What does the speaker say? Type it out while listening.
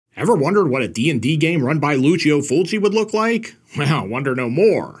Ever wondered what a D&D game run by Lucio Fulci would look like? Well, wonder no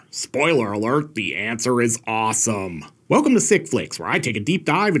more. Spoiler alert, the answer is awesome. Welcome to Sick Flicks, where I take a deep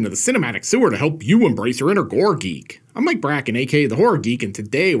dive into the cinematic sewer to help you embrace your inner gore geek. I'm Mike Bracken, aka The Horror Geek, and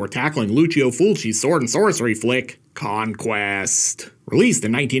today we're tackling Lucio Fulci's sword and sorcery flick, Conquest. Released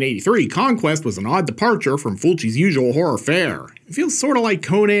in 1983, Conquest was an odd departure from Fulci's usual horror fare. It feels sorta like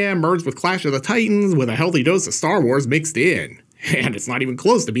Conan merged with Clash of the Titans with a healthy dose of Star Wars mixed in. And it's not even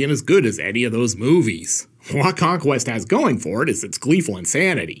close to being as good as any of those movies. What Conquest has going for it is its gleeful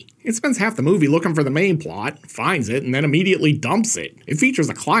insanity. It spends half the movie looking for the main plot, finds it, and then immediately dumps it. It features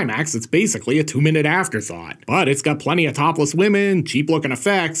a climax that's basically a 2-minute afterthought. But it's got plenty of topless women, cheap-looking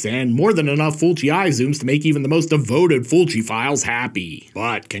effects, and more than enough Fulci eye zooms to make even the most devoted Fulci files happy.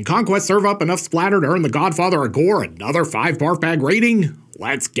 But can Conquest serve up enough splatter to earn The Godfather of Gore another 5 barf bag rating?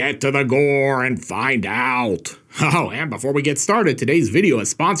 Let's get to the gore and find out. Oh, and before we get started, today's video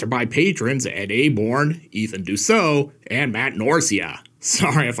is sponsored by patrons Ed Aborn, Ethan Dussault, and Matt Norcia.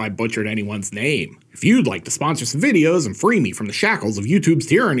 Sorry if I butchered anyone's name. If you'd like to sponsor some videos and free me from the shackles of YouTube's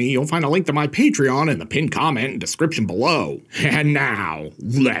tyranny, you'll find a link to my Patreon in the pinned comment and description below. And now,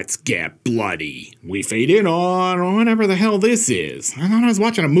 let's get bloody. We fade in on whatever the hell this is. I thought I was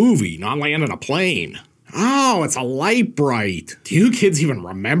watching a movie, not landing a plane. Oh, it's a light bright. Do you kids even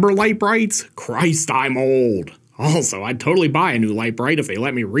remember light brights? Christ, I'm old. Also, I'd totally buy a new light bright if they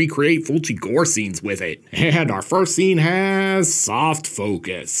let me recreate Fulci gore scenes with it. And our first scene has soft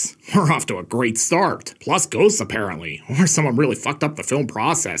focus. We're off to a great start. Plus ghosts apparently, or someone really fucked up the film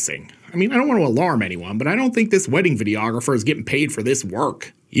processing. I mean, I don't want to alarm anyone, but I don't think this wedding videographer is getting paid for this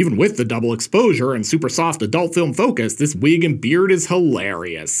work. Even with the double exposure and super soft adult film focus, this wig and beard is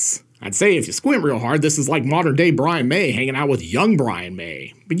hilarious. I'd say if you squint real hard, this is like modern day Brian May hanging out with young Brian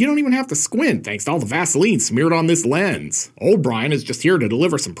May. But you don't even have to squint thanks to all the Vaseline smeared on this lens. Old Brian is just here to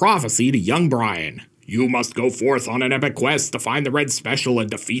deliver some prophecy to young Brian. You must go forth on an epic quest to find the Red Special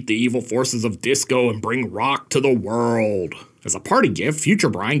and defeat the evil forces of disco and bring rock to the world. As a party gift, future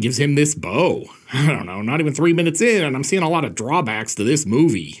Brian gives him this bow. I don't know, not even 3 minutes in and I'm seeing a lot of drawbacks to this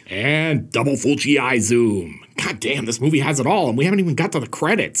movie. And double Fulci eye zoom. God damn, this movie has it all and we haven't even got to the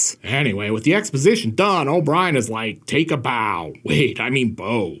credits. Anyway, with the exposition done, old Brian is like, take a bow. Wait, I mean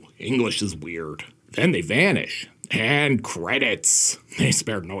bow. English is weird. Then they vanish. And credits. They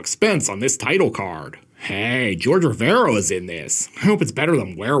spared no expense on this title card. Hey, George Rivero is in this. I hope it's better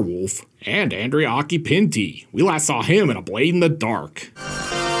than Werewolf. And Andrea Occhipinti. We last saw him in A Blade in the Dark.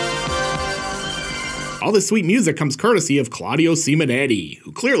 All this sweet music comes courtesy of Claudio Simonetti,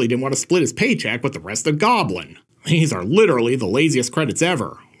 who clearly didn't want to split his paycheck with the rest of Goblin. These are literally the laziest credits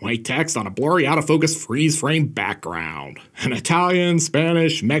ever. White text on a blurry, out-of-focus, freeze-frame background. An Italian,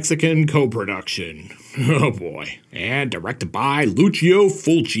 Spanish, Mexican co-production. Oh boy. And directed by Lucio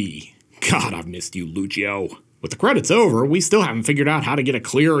Fulci. God, I've missed you, Lucio. With the credits over, we still haven't figured out how to get a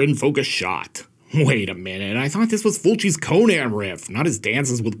clear in-focus shot. Wait a minute, I thought this was Fulci's Conan riff, not his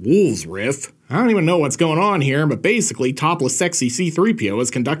Dances with Wolves riff. I don't even know what's going on here, but basically topless sexy C-3PO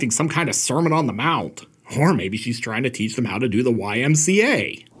is conducting some kind of Sermon on the Mount. Or maybe she's trying to teach them how to do the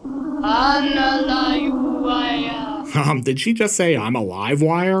YMCA. Did she just say I'm a live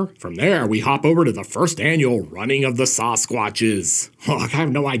wire? From there, we hop over to the first annual Running of the Sasquatches. Look, I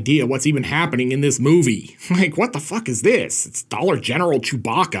have no idea what's even happening in this movie. Like, what the fuck is this? It's Dollar General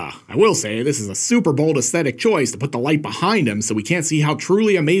Chewbacca. I will say, this is a super bold aesthetic choice to put the light behind him so we can't see how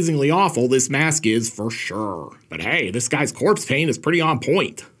truly amazingly awful this mask is for sure. But hey, this guy's corpse paint is pretty on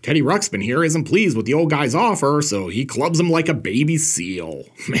point. Teddy Ruxpin here isn't pleased with the old guy's offer, so he clubs him like a baby seal.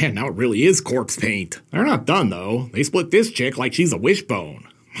 Man, now it really is corpse paint. They're not done though. They split this chick like she's a wishbone.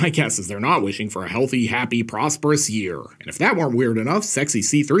 My guess is they're not wishing for a healthy, happy, prosperous year. And if that weren't weird enough, sexy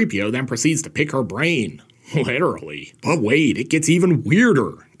C-3PO then proceeds to pick her brain. Literally. But wait, it gets even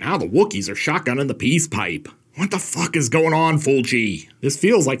weirder. Now the Wookiees are shotgunning the peace pipe. What the fuck is going on, Fulci? This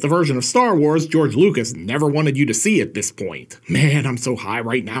feels like the version of Star Wars George Lucas never wanted you to see at this point. Man, I'm so high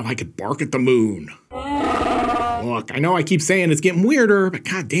right now I could bark at the moon. Look, I know I keep saying it's getting weirder, but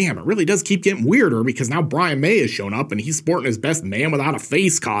goddamn, it really does keep getting weirder because now Brian May has shown up and he's sporting his best man without a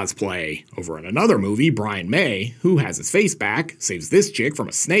face cosplay. Over in another movie, Brian May, who has his face back, saves this chick from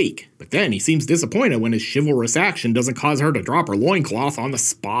a snake. But then he seems disappointed when his chivalrous action doesn't cause her to drop her loincloth on the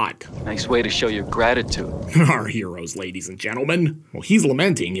spot. Nice way to show your gratitude. Our heroes, ladies and gentlemen. While he's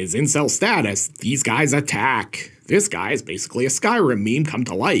lamenting his incel status, these guys attack. This guy is basically a Skyrim meme come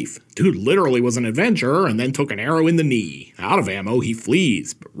to life. Dude literally was an adventurer and then took an arrow in the knee. Out of ammo, he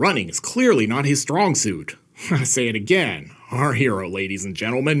flees, but running is clearly not his strong suit. I say it again. Our hero, ladies and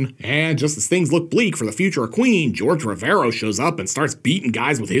gentlemen. And just as things look bleak for the future of Queen, George Rivero shows up and starts beating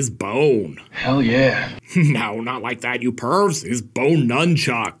guys with his bone. Hell yeah. No, not like that, you pervs. His bone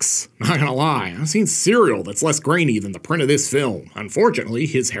nunchucks. Not gonna lie, I've seen cereal that's less grainy than the print of this film. Unfortunately,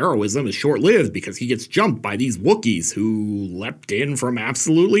 his heroism is short-lived because he gets jumped by these Wookiees who leapt in from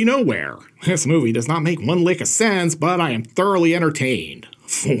absolutely nowhere. This movie does not make one lick of sense, but I am thoroughly entertained.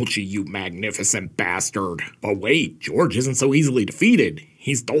 Fulci, you magnificent bastard. But wait, George isn't so easily defeated.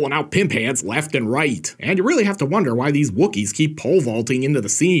 He's doling out pimp hands left and right. And you really have to wonder why these Wookiees keep pole vaulting into the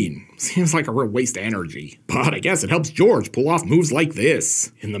scene. Seems like a real waste of energy. But I guess it helps George pull off moves like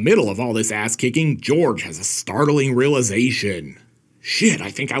this. In the middle of all this ass kicking, George has a startling realization. Shit, I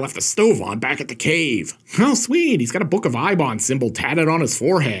think I left the stove on back at the cave. Oh sweet, he's got a Book of Eibon symbol tatted on his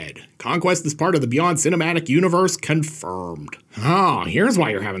forehead. Conquest is part of the Beyond Cinematic Universe, confirmed. Oh, here's why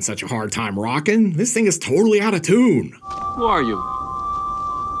you're having such a hard time rocking. This thing is totally out of tune. Who are you?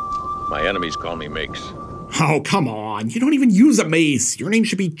 My enemies call me Makes. Oh, come on. You don't even use a mace. Your name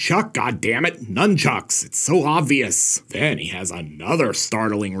should be Chuck, goddammit. Nunchucks. It's so obvious. Then he has another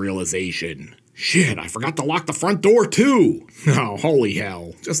startling realization. Shit, I forgot to lock the front door too. Oh, holy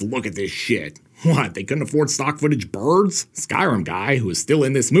hell. Just look at this shit. What, they couldn't afford stock footage birds? Skyrim guy, who is still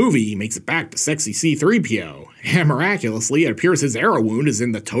in this movie, makes it back to sexy C-3PO. And miraculously, it appears his arrow wound is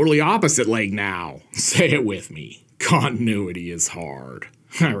in the totally opposite leg now. Say it with me. Continuity is hard.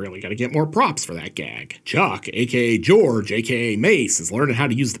 I really gotta get more props for that gag. Chuck, aka George, aka Mace, is learning how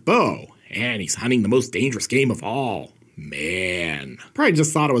to use the bow. And he's hunting the most dangerous game of all. Man. Probably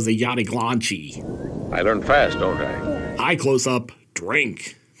just thought it was a Yachty Glanchi. I learn fast, don't I? Eye close up,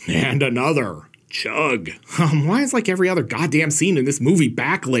 drink. And another. Chug. Why is like every other goddamn scene in this movie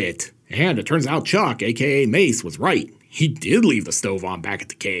backlit? And it turns out Chuck, aka Mace, was right. He did leave the stove on back at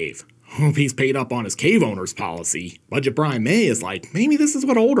the cave. Hope he's paid up on his cave owner's policy. Budget Brian May is like, maybe this is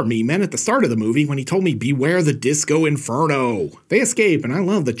what older me meant at the start of the movie when he told me beware the disco inferno. They escape, and I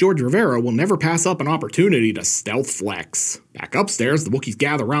love that George Rivero will never pass up an opportunity to stealth flex. Back upstairs, the Wookiees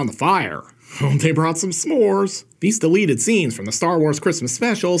gather around the fire. They brought some s'mores. These deleted scenes from the Star Wars Christmas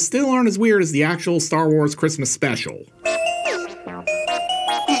special still aren't as weird as the actual Star Wars Christmas special.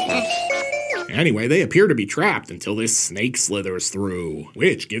 Anyway, they appear to be trapped until this snake slithers through,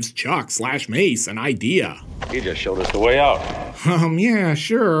 which gives Chuck/Mace an idea. He just showed us the way out. Yeah,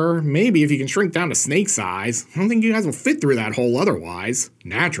 sure. Maybe if you can shrink down to snake size. I don't think you guys will fit through that hole otherwise.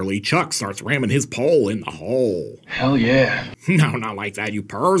 Naturally, Chuck starts ramming his pole in the hole. Hell yeah. No, not like that, you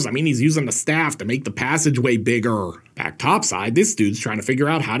pervs. I mean, he's using the staff to make the passageway bigger. Back topside, this dude's trying to figure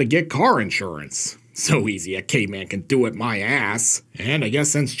out how to get car insurance. So easy a caveman can do it, my ass. And I guess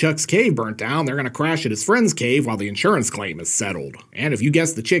since Chuck's cave burnt down, they're gonna crash at his friend's cave while the insurance claim is settled. And if you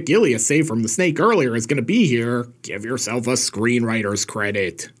guessed the chick Ilias saved from the snake earlier is gonna be here, give yourself a screenwriter's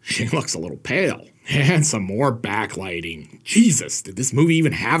credit. She looks a little pale. And some more backlighting. Jesus, did this movie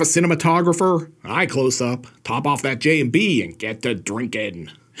even have a cinematographer? Eye close up, top off that J&B and get to drinking.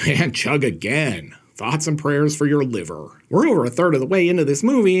 And chug again. Thoughts and prayers for your liver. We're over a third of the way into this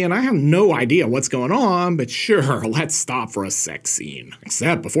movie, and I have no idea what's going on, but sure, let's stop for a sex scene.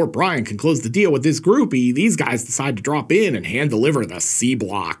 Except before Brian can close the deal with this groupie, these guys decide to drop in and hand deliver the C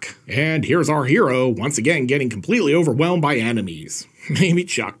block. And here's our hero, once again getting completely overwhelmed by enemies. Maybe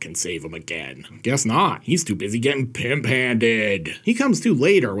Chuck can save him again. Guess not. He's too busy getting pimp-handed. He comes to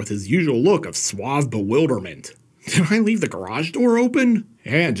later with his usual look of suave bewilderment. Did I leave the garage door open?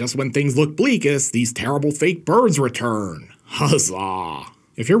 And just when things look bleakest, these terrible fake birds return. Huzzah!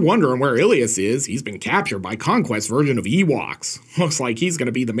 If you're wondering where Ilias is, he's been captured by Conquest version of Ewoks. Looks like he's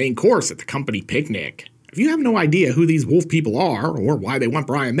gonna be the main course at the company picnic. If you have no idea who these wolf people are, or why they want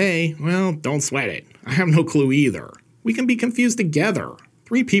Brian May, well, don't sweat it. I have no clue either. We can be confused together.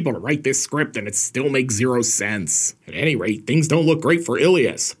 3 people to write this script and it still makes 0 sense. At any rate, things don't look great for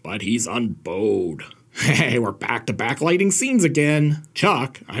Ilias, but he's unbowed. Hey, we're back to backlighting scenes again.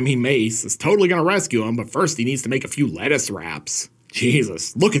 Chuck, Mace, is totally gonna rescue him, but first he needs to make a few lettuce wraps.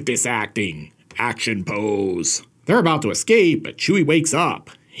 Jesus, look at this acting. Action pose. They're about to escape, but Chewie wakes up.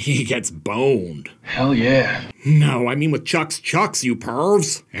 He gets boned. Hell yeah. No, with Chuck's chucks, you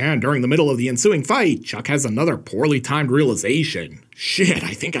pervs. And during the middle of the ensuing fight, Chuck has another poorly timed realization. Shit,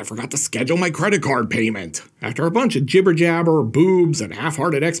 I think I forgot to schedule my credit card payment. After a bunch of jibber-jabber, boobs, and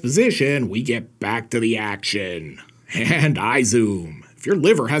half-hearted exposition, we get back to the action. And I zoom. If your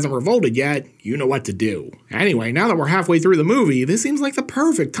liver hasn't revolted yet, you know what to do. Anyway, now that we're halfway through the movie, this seems like the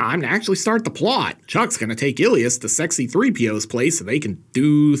perfect time to actually start the plot. Chuck's gonna take Ilias to sexy 3PO's place so they can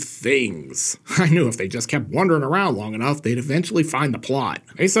do things. I knew if they just kept wandering around long enough, they'd eventually find the plot.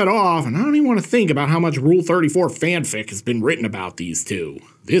 They set off, and I don't even want to think about how much Rule 34 fanfic has been written about these two.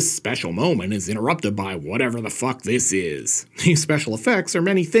 This special moment is interrupted by whatever the fuck this is. These special effects are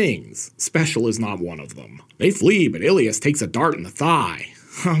many things. Special is not one of them. They flee, but Ilias takes a dart in the thigh.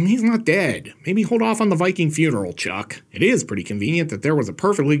 He's not dead. Maybe hold off on the Viking funeral, Chuck. It is pretty convenient that there was a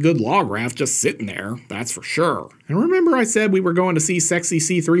perfectly good log raft just sitting there, that's for sure. And remember I said we were going to see sexy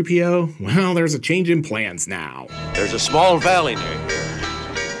C-3PO? Well, there's a change in plans now. There's a small valley near here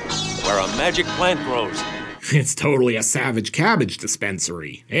where a magic plant grows. It's totally a savage cabbage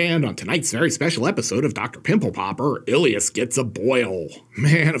dispensary. And on tonight's very special episode of Dr. Pimple Popper, Ilias gets a boil.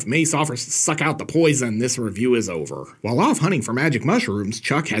 Man, if Mace offers to suck out the poison, this review is over. While off hunting for magic mushrooms,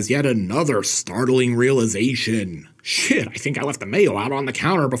 Chuck has yet another startling realization. Shit, I think I left the mayo out on the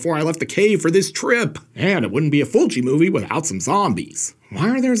counter before I left the cave for this trip. And it wouldn't be a Fulci movie without some zombies. Why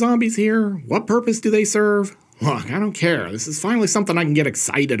are there zombies here? What purpose do they serve? Look, I don't care. This is finally something I can get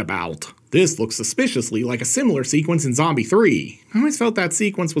excited about. This looks suspiciously like a similar sequence in Zombie 3. I always felt that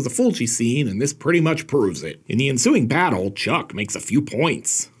sequence was a Fulci scene, and this pretty much proves it. In the ensuing battle, Chuck makes a few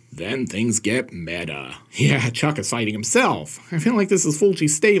points. Then things get meta. Yeah, Chuck is fighting himself. I feel like this is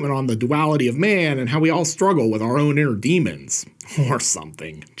Fulci's statement on the duality of man and how we all struggle with our own inner demons. Or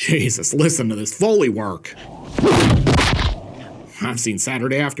something. Jesus, listen to this Foley work. I've seen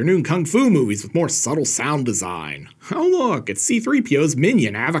Saturday afternoon kung fu movies with more subtle sound design. Oh look, it's C-3PO's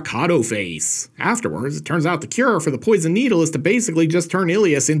minion Avocado Face. Afterwards, it turns out the cure for the poison needle is to basically just turn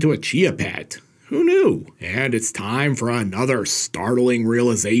Ilias into a chia pet. Who knew? And it's time for another startling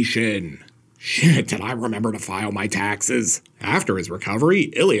realization. Shit, did I remember to file my taxes? After his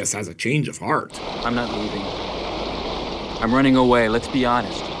recovery, Ilias has a change of heart. I'm not leaving. I'm running away, let's be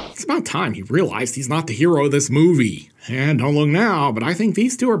honest. It's about time he realized he's not the hero of this movie. And don't look now, but I think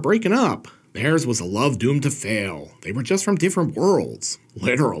these two are breaking up. Theirs was a love doomed to fail. They were just from different worlds.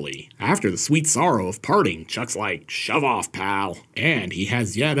 Literally. After the sweet sorrow of parting, Chuck's like, shove off, pal. And he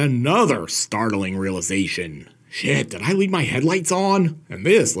has yet another startling realization. Shit, did I leave my headlights on? And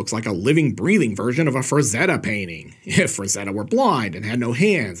this looks like a living, breathing version of a Frazetta painting. If Frazetta were blind and had no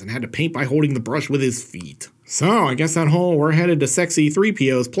hands and had to paint by holding the brush with his feet. So, I guess that whole we're headed to sexy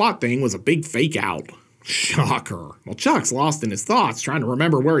 3PO's plot thing was a big fake out. Shocker. While Chuck's lost in his thoughts trying to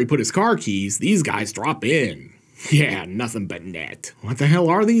remember where he put his car keys, these guys drop in. Yeah, nothing but net. What the hell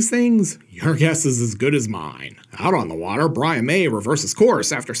are these things? Your guess is as good as mine. Out on the water, Brian May reverses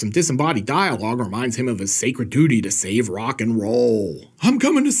course after some disembodied dialogue reminds him of his sacred duty to save rock and roll. I'm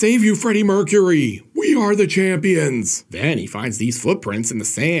coming to save you, Freddie Mercury. We are the champions. Then he finds these footprints in the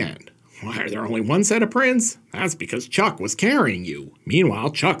sand. Why, are there only one set of prints? That's because Chuck was carrying you. Meanwhile,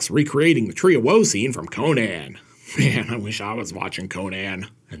 Chuck's recreating the Tree of Woe scene from Conan. Man, I wish I was watching Conan.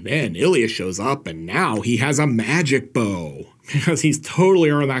 And then Ilias shows up, and now he has a magic bow. Because he's totally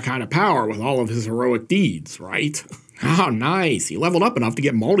earned that kind of power with all of his heroic deeds, right? Oh, nice. He leveled up enough to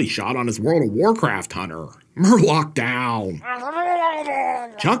get multi-shot on his World of Warcraft hunter. Murloc down.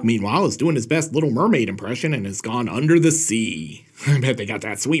 Chuck, meanwhile, is doing his best Little Mermaid impression and has gone under the sea. I bet they got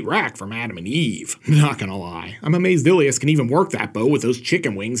that sweet rack from Adam and Eve. Not gonna lie, I'm amazed Ilias can even work that bow with those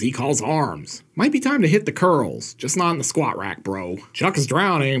chicken wings he calls arms. Might be time to hit the curls, just not in the squat rack, bro. Chuck is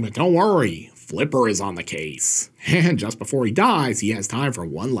drowning, but don't worry, Flipper is on the case. And just before he dies, he has time for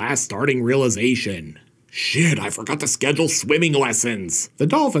one last starting realization. Shit, I forgot to schedule swimming lessons. The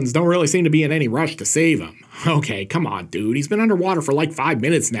dolphins don't really seem to be in any rush to save him. Okay, come on, dude. He's been underwater for like 5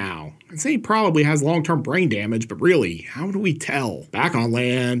 minutes now. I'd say he probably has long-term brain damage, but really, how do we tell? Back on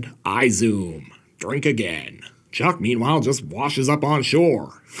land, I zoom. Drink again. Chuck, meanwhile, just washes up on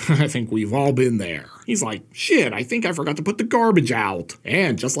shore. I think we've all been there. He's like, shit, I think I forgot to put the garbage out.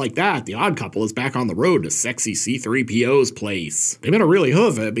 And just like that, the odd couple is back on the road to sexy C-3PO's place. They better really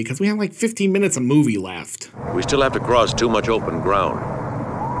hoof it because we have like 15 minutes of movie left. We still have to cross too much open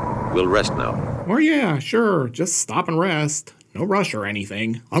ground. We'll rest now. Or yeah, sure, just stop and rest. No rush or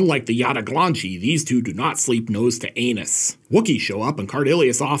anything. Unlike the Yada Glanchi, these two do not sleep nose to anus. Wookiees show up and cart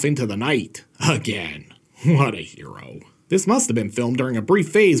Ilias off into the night. Again. What a hero. This must have been filmed during a brief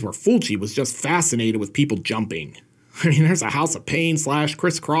phase where Fulci was just fascinated with people jumping. I mean, there's a House of Pain /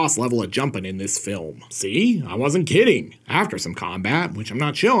 crisscross level of jumping in this film. See? I wasn't kidding. After some combat, which I'm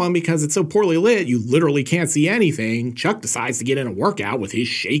not showing because it's so poorly lit you literally can't see anything, Chuck decides to get in a workout with his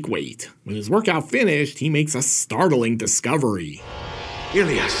shake weight. With his workout finished, he makes a startling discovery.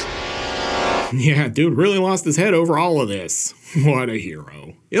 Ilias. Yeah, dude really lost his head over all of this. What a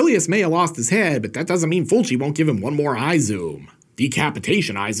hero. Ilias may have lost his head, but that doesn't mean Fulci won't give him one more eye zoom.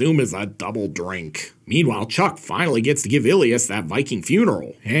 Decapitation eye zoom is a double drink. Meanwhile, Chuck finally gets to give Ilias that Viking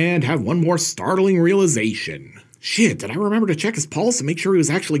funeral, and have one more startling realization. Shit, did I remember to check his pulse and make sure he was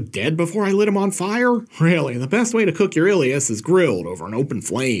actually dead before I lit him on fire? Really, the best way to cook your Ilias is grilled over an open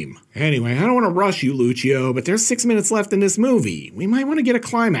flame. Anyway, I don't want to rush you, Lucio, but there's 6 minutes left in this movie. We might want to get a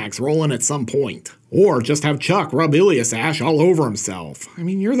climax rolling at some point. Or just have Chuck rub Ilias ash all over himself. I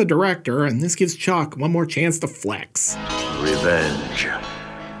mean, you're the director, and this gives Chuck one more chance to flex. Revenge.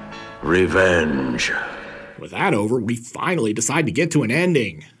 Revenge. With that over, we finally decide to get to an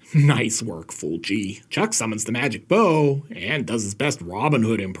ending. Nice work, Fulci. Chuck summons the magic bow and does his best Robin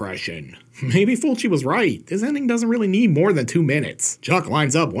Hood impression. Maybe Fulci was right. This ending doesn't really need more than 2 minutes. Chuck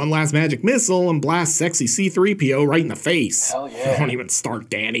lines up one last magic missile and blasts sexy C-3PO right in the face. Hell yeah. Don't even start,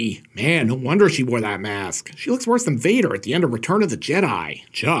 Danny. Man, no wonder she wore that mask. She looks worse than Vader at the end of Return of the Jedi.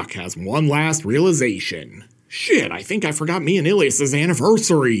 Chuck has one last realization. Shit, I think I forgot me and Ilias'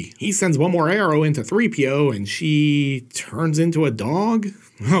 anniversary. He sends one more arrow into 3PO and she turns into a dog?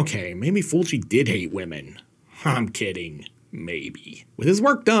 Okay, maybe Fulci did hate women. I'm kidding. Maybe. With his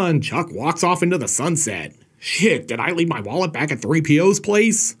work done, Chuck walks off into the sunset. Shit, did I leave my wallet back at 3PO's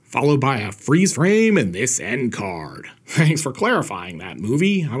place? Followed by a freeze frame and this end card. Thanks for clarifying that,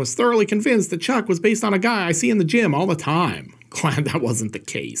 movie. I was thoroughly convinced that Chuck was based on a guy I see in the gym all the time. Glad that wasn't the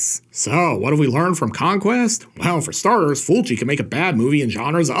case. So, what have we learned from Conquest? Well, for starters, Fulci can make a bad movie in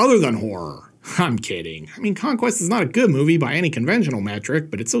genres other than horror. I'm kidding. I mean, Conquest is not a good movie by any conventional metric,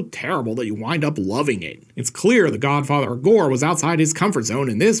 but it's so terrible that you wind up loving it. It's clear the Godfather of Gore was outside his comfort zone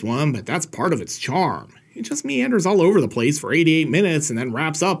in this one, but that's part of its charm. It just meanders all over the place for 88 minutes and then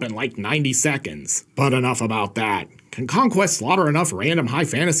wraps up in like 90 seconds. But enough about that. Can Conquest slaughter enough random high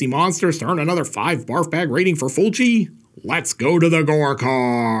fantasy monsters to earn another 5 barf bag rating for Fulci? Let's go to the gore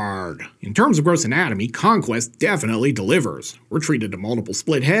card. In terms of gross anatomy, Conquest definitely delivers. We're treated to multiple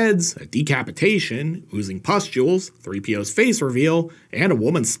split heads, a decapitation, oozing pustules, 3PO's face reveal, and a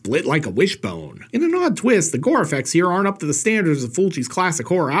woman split like a wishbone. In an odd twist, the gore effects here aren't up to the standards of Fulci's classic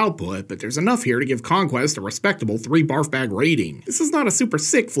horror output, but there's enough here to give Conquest a respectable 3 barf bag rating. This is not a super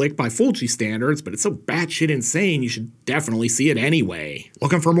sick flick by Fulci standards, but it's so batshit insane you should definitely see it anyway.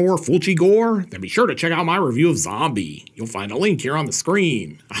 Looking for more Fulci gore? Then be sure to check out my review of Zombie. You'll find a link here on the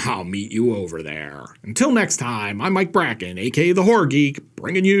screen. I'll meet you over there. Until next time, I'm Mike Bracken, aka the Horror Geek,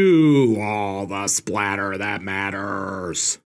 bringing you all the splatter that matters.